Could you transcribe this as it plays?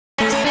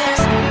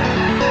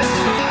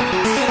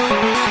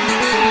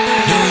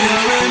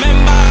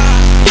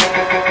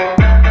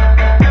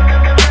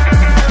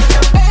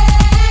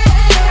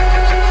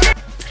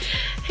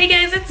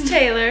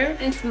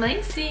It's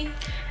Macey.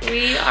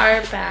 We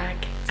are back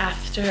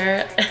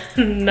after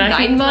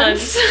 9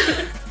 months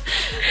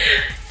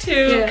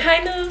to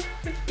kind of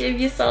give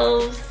you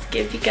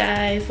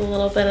guys a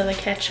little bit of a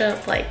catch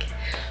up, like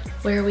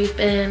where we've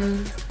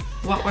been,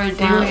 what we're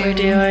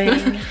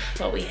doing,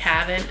 what we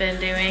haven't been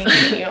doing.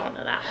 You all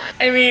know that one.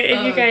 I mean,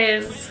 if you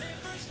guys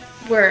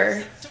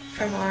were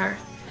from our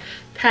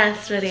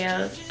past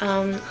videos,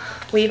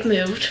 we've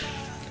moved.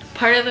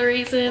 Part of the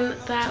reason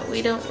that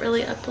we don't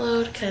really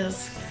upload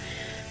because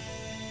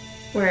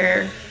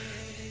we're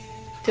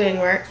doing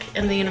work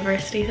in the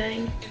university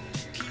thing.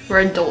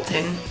 We're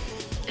adulting.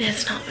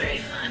 It's not very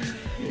fun.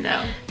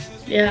 No.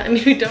 Yeah, I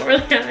mean, we don't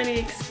really have any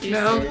excuses.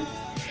 No.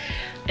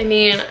 I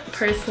mean,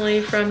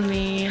 personally, from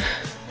the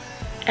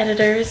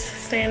editor's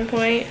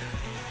standpoint,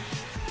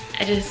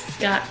 I just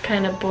got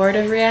kind of bored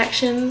of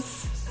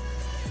reactions.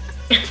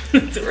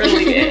 That's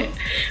really it.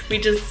 We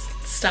just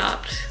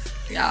stopped.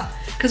 Yeah,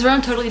 because we're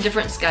on totally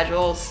different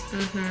schedules.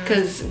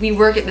 Because we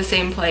work at the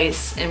same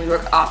place and we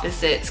work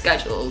opposite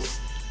schedules.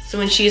 So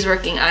when she's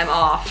working, I'm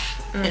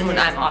off, and when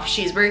I'm off,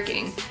 she's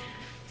working.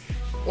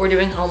 We're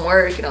doing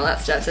homework and all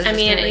that stuff. So it's I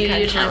mean, really you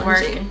usually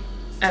work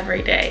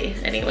every day,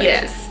 anyways.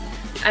 Yes.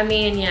 I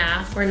mean,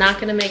 yeah, we're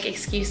not gonna make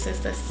excuses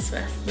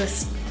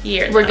this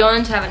year. We're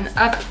going to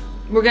have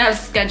we're gonna have a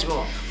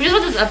schedule. Which is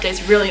what this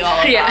update's really all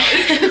about.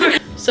 Yeah.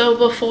 So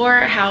before,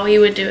 how we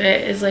would do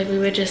it is like we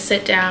would just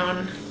sit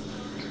down,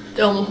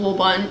 film a whole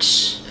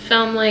bunch,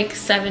 film like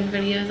 7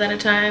 videos at a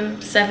time,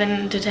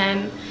 7 to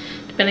 10,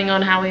 depending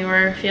on how we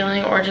were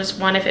feeling, or just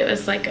one if it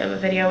was like a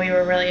video we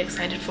were really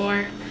excited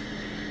for.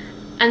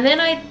 And then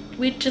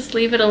we'd just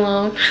leave it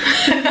alone.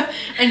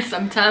 And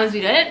sometimes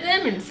we'd edit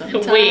them, and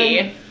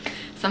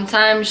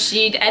sometimes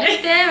she'd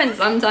edit them, and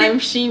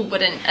sometimes she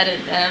wouldn't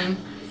edit them.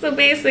 So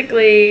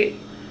basically,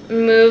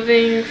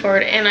 moving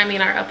forward, and I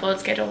mean our upload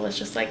schedule was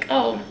just like,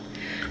 oh,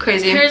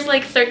 crazy. Here's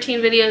like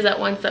 13 videos at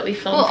once that we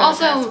filmed. Well,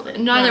 also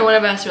neither one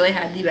of us really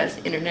had the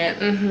best internet,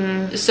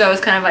 so it's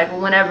kind of like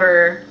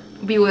whenever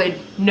we would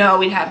know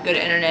we'd have good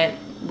internet,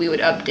 we would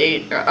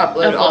update or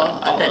upload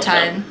all at that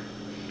time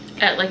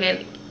at like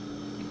an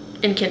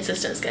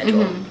inconsistent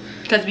schedule.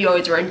 Because we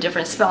always were in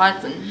different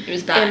spots and it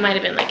was bad. It might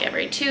have been like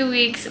every 2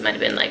 weeks. It might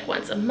have been like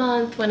once a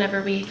month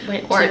whenever we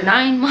went or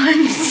 9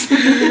 months.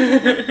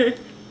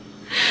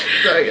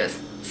 Sorry guys.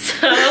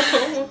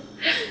 So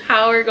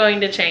how we're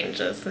going to change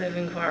this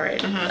moving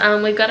forward.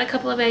 We've got a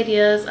couple of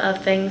ideas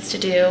of things to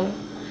do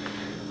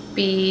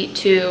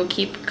to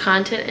keep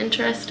content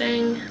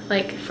interesting,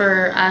 like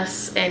for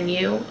us and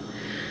you.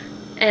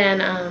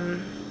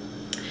 And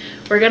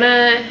we're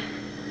gonna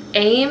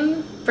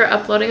aim for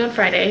uploading on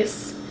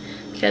Fridays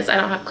because I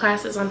don't have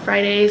classes on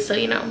Fridays, so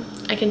you know,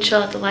 I can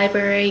chill at the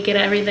library, get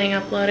everything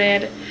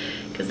uploaded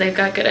because they've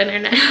got good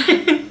internet.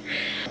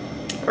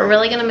 We're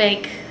really gonna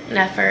make an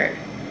effort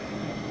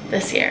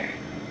this year.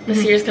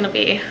 This year's gonna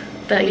be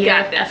the year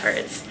of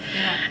efforts.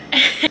 Yeah.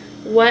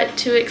 What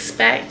to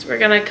expect? We're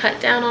gonna cut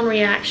down on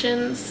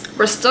reactions.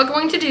 We're still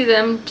going to do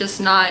them,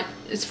 just not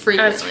as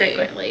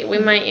frequently. We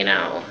might, you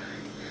know,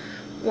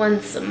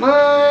 once a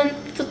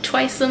month,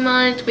 twice a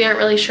month. We aren't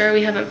really sure.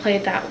 We haven't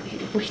played that.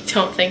 We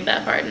don't think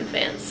that far in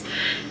advance.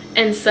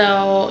 And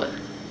so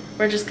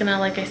we're just gonna,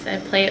 like I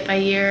said, play it by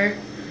ear.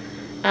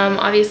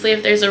 Obviously,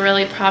 if there's a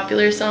really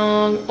popular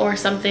song or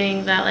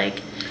something that like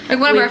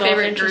one of our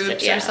favorite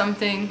groups or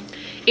something.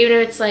 Even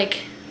if it's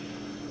like,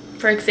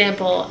 for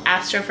example,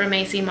 Astro for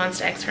Macey,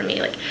 Monsta X for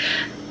me, like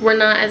we're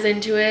not as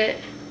into it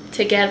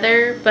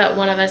together, but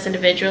one of us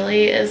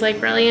individually is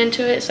like really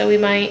into it, so we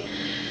might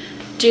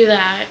do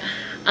that.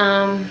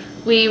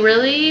 We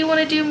really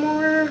want to do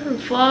more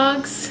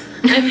vlogs.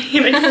 I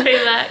mean, I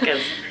say that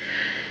because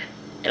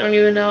I don't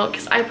even know,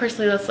 because I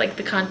personally, that's like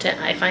the content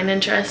I find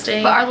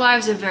interesting. But our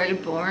lives are very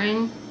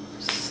boring,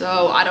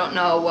 so I don't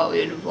know what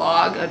we would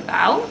vlog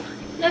about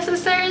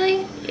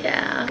necessarily.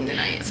 Yeah.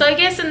 So I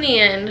guess in the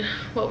end,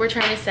 what we're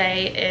trying to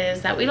say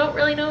is that we don't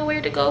really know where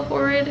to go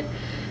forward.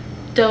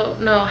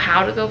 Don't know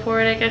how to go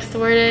forward, I guess the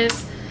word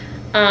is.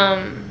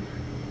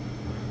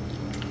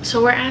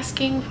 So we're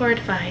asking for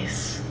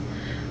advice.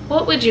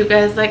 What would you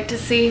guys like to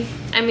see?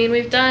 I mean,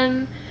 we've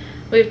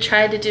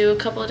tried to do a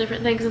couple of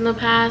different things in the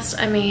past.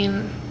 I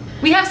mean,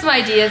 we have some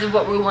ideas of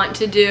what we want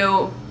to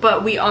do,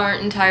 but we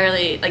aren't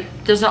entirely, like,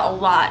 there's not a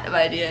lot of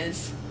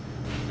ideas.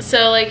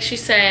 So like she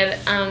said,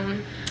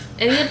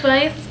 any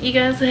advice you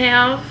guys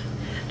have,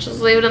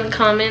 just leave it in the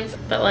comments.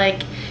 But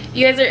like,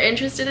 you guys are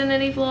interested in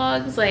any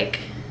vlogs, like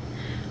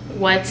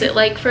what's it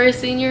like for a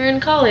senior in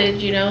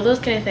college, you know, those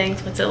kind of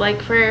things. What's it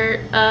like for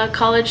a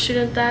college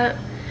student that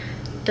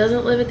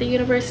doesn't live at the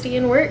university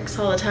and works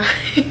all the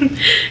time?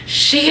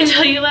 She can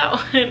tell you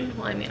that one.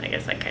 Well, I mean, I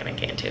guess I kind of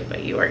can too,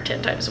 but you work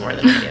 10 times more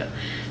than I do.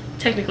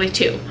 Technically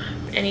 2.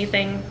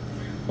 Anything,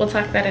 we'll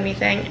talk about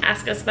anything.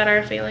 Ask us about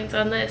our feelings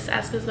on this,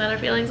 ask us about our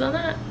feelings on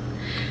that,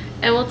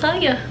 and we'll tell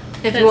you.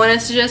 If you want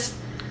us to just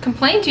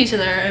complain to each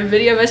other, a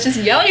video of us just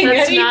yelling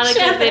at each other. That's not a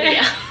good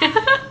video.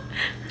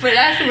 But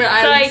that's where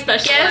I would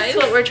specialize. I guess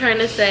what we're trying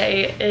to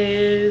say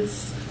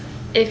is,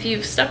 if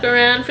you've stuck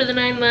around for the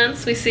 9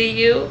 months, we see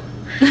you.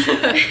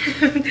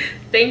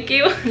 Thank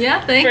you.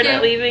 Yeah, thank you. For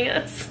not leaving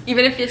us.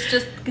 Even if it's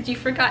just because you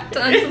forgot to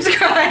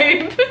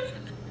unsubscribe.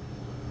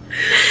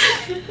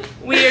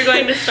 We are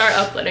going to start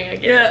uploading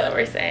again, is what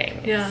we're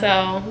saying. Yeah.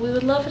 So we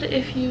would love it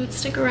if you would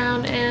stick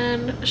around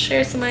and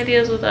share some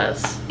ideas with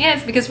us.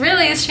 Yes, because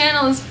really this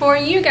channel is for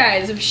you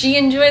guys. If she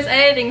enjoys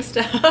editing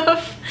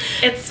stuff.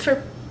 It's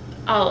for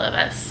all of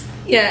us.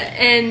 Yeah,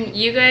 and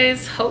you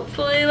guys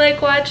hopefully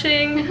like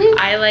watching.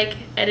 I like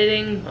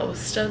editing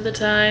most of the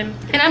time.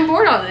 And I'm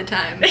bored all the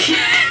time. So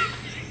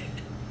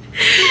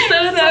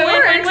it's a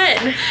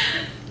win-win-win.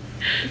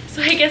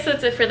 So I guess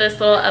that's it for this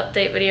little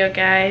update video,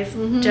 guys.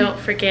 Don't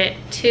forget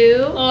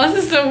to... Oh,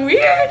 this is so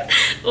weird.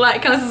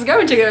 Like, comment, subscribe,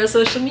 and check out our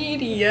social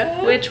media.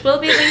 Which will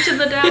be linked in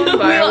the down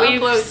bar.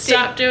 We've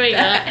stopped doing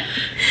that.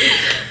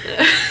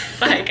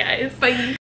 Bye, guys. Bye.